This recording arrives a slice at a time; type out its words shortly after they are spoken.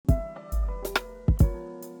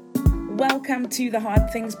Welcome to the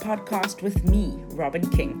Hard Things podcast with me, Robin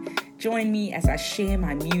King. Join me as I share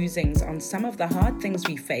my musings on some of the hard things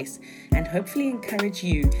we face and hopefully encourage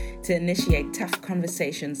you to initiate tough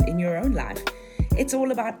conversations in your own life. It's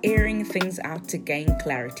all about airing things out to gain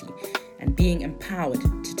clarity and being empowered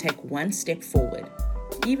to take one step forward,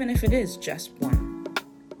 even if it is just one.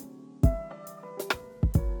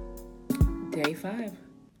 Day 5.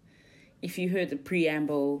 If you heard the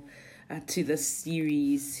preamble to this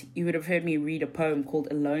series, you would have heard me read a poem called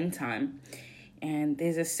Alone Time. And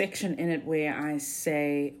there's a section in it where I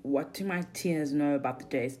say, what do my tears know about the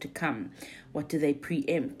days to come? What do they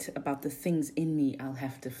preempt about the things in me I'll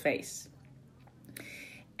have to face?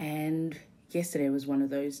 And yesterday was one of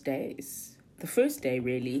those days. The first day,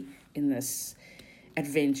 really, in this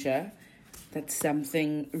adventure, that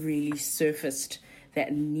something really surfaced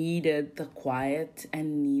that needed the quiet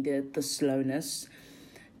and needed the slowness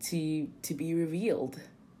to be revealed.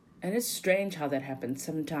 And it's strange how that happens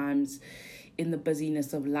sometimes in the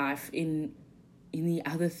busyness of life, in the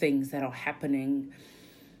other things that are happening.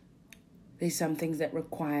 There's some things that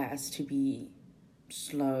require us to be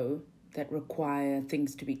slow, that require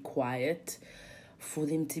things to be quiet for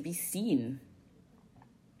them to be seen.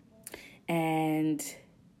 And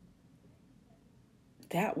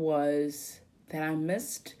that was that I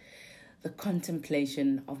missed the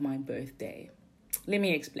contemplation of my birthday. Let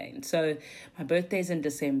me explain. So my birthday's in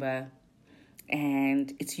December,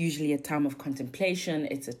 and it's usually a time of contemplation.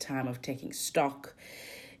 It's a time of taking stock.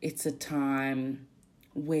 It's a time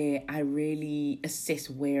where I really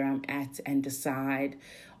assess where I'm at and decide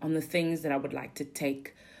on the things that I would like to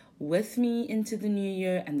take with me into the new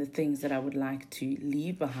year and the things that I would like to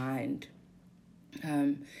leave behind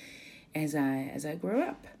as I grow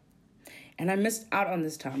up. And I missed out on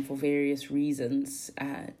this time for various reasons.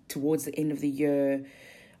 Towards the end of the year,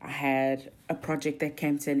 I had a project that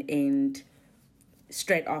came to an end.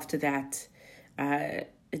 Straight after that, a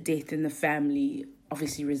death in the family,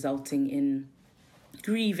 obviously resulting in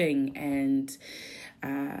grieving and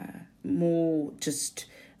more just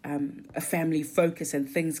a family focus and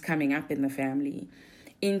things coming up in the family,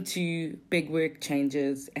 into big work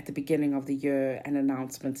changes at the beginning of the year and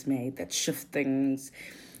announcements made that shift things,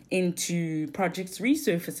 into projects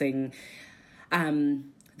resurfacing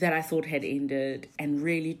that I thought had ended, and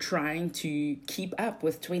really trying to keep up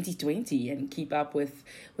with 2020 and keep up with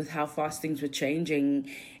how fast things were changing.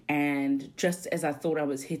 And just as I thought I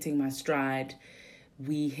was hitting my stride,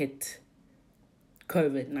 we hit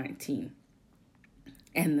COVID-19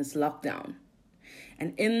 and this lockdown.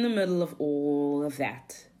 And in the middle of all of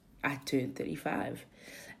that, I turned 35.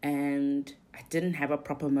 And I didn't have a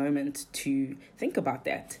proper moment to think about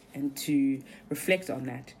that and to reflect on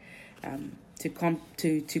that, to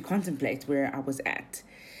contemplate where I was at.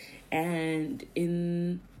 And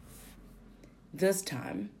in this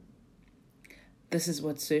time, this is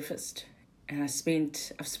what surfaced. And I've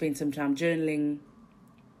spent some time journaling,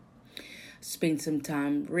 spent some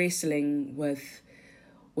time wrestling with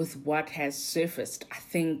what has surfaced. I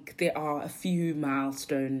think there are a few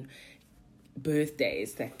milestone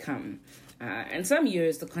birthdays that come. And some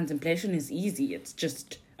years the contemplation is easy. It's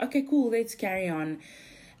just, okay, cool, let's carry on.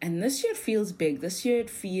 And this year it feels big. This year it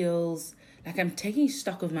feels like I'm taking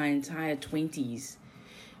stock of my entire 20s.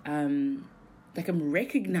 Like I'm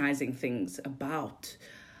recognizing things about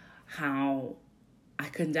how I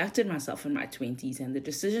conducted myself in my 20s and the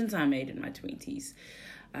decisions I made in my 20s.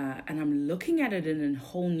 And I'm looking at it in a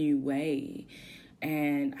whole new way.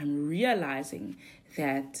 And I'm realizing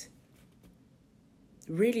that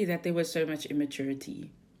really that there was so much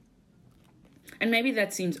immaturity. And maybe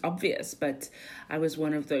that seems obvious, but I was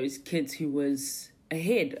one of those kids who was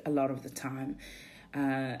ahead a lot of the time.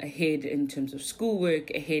 Ahead in terms of schoolwork,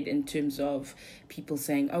 ahead in terms of people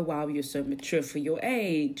saying, oh, wow, you're so mature for your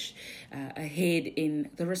age, ahead in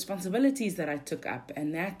the responsibilities that I took up.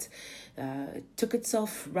 And that took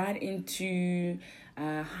itself right into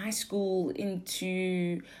high school,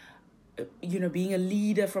 into being a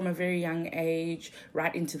leader from a very young age,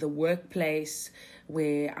 right into the workplace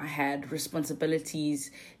where I had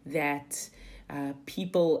responsibilities that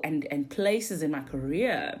people and places in my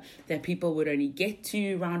career that people would only get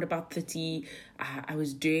to around about 30. I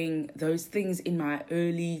was doing those things in my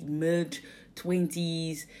early,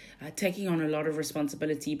 mid-20s, taking on a lot of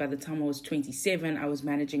responsibility. By the time I was 27, I was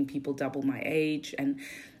managing people double my age and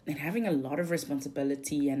having a lot of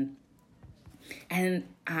responsibility. And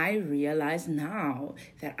I realize now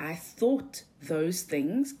that I thought those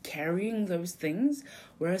things, carrying those things,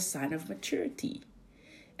 were a sign of maturity.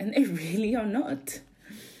 And they really are not.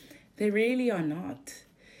 They really are not.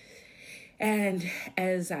 And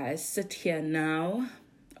as I sit here now,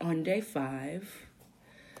 on day 5,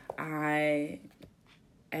 I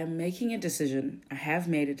am making a decision. I have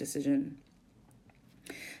made a decision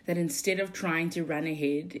that instead of trying to run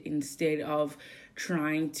ahead, instead of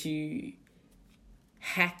trying to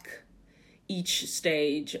hack each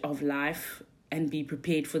stage of life and be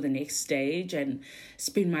prepared for the next stage and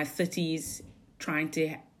spend my 30s trying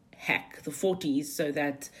to hack the 40s so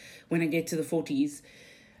that when I get to the 40s,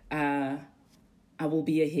 I will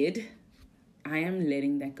be ahead. I am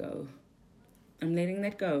letting that go. I'm letting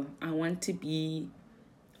that go. I want to be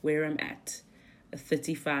where I'm at, a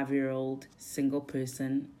 35-year-old single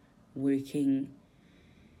person working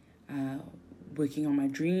on my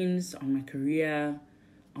dreams, on my career,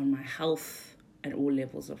 on my health, at all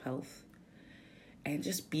levels of health, and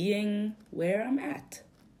just being where I'm at.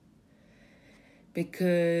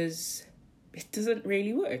 Because it doesn't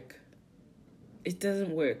really work. It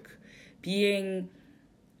doesn't work. Being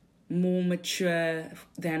more mature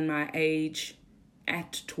than my age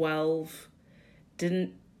at 12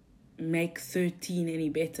 didn't make 13 any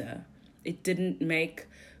better. It didn't make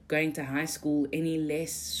going to high school any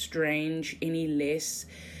less strange, any less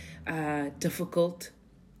difficult.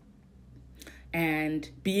 And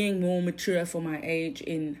being more mature for my age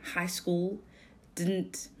in high school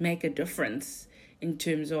didn't make a difference in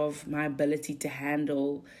terms of my ability to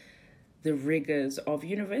handle the rigors of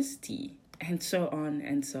university, and so on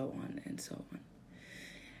and so on and so on.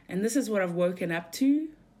 And this is what I've woken up to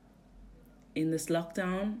in this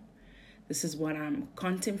lockdown. This is what I'm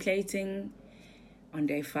contemplating on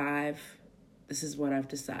day 5. This is what I've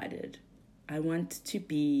decided. I want to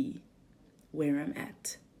be where I'm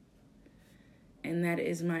at. And that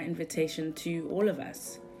is my invitation to all of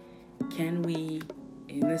us. Can we,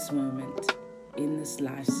 in this moment, in this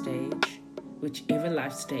life stage, whichever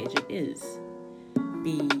life stage it is,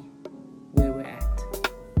 be where we're at?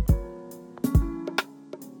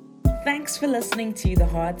 Thanks for listening to the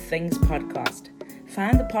Hard Things Podcast.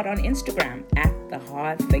 Find the pod on Instagram at the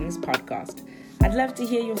Hard Things Podcast. I'd love to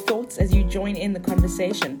hear your thoughts as you join in the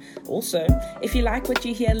conversation. Also, if you like what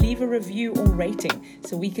you hear, leave a review or rating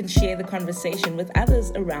so we can share the conversation with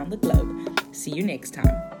others around the globe. See you next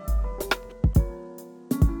time.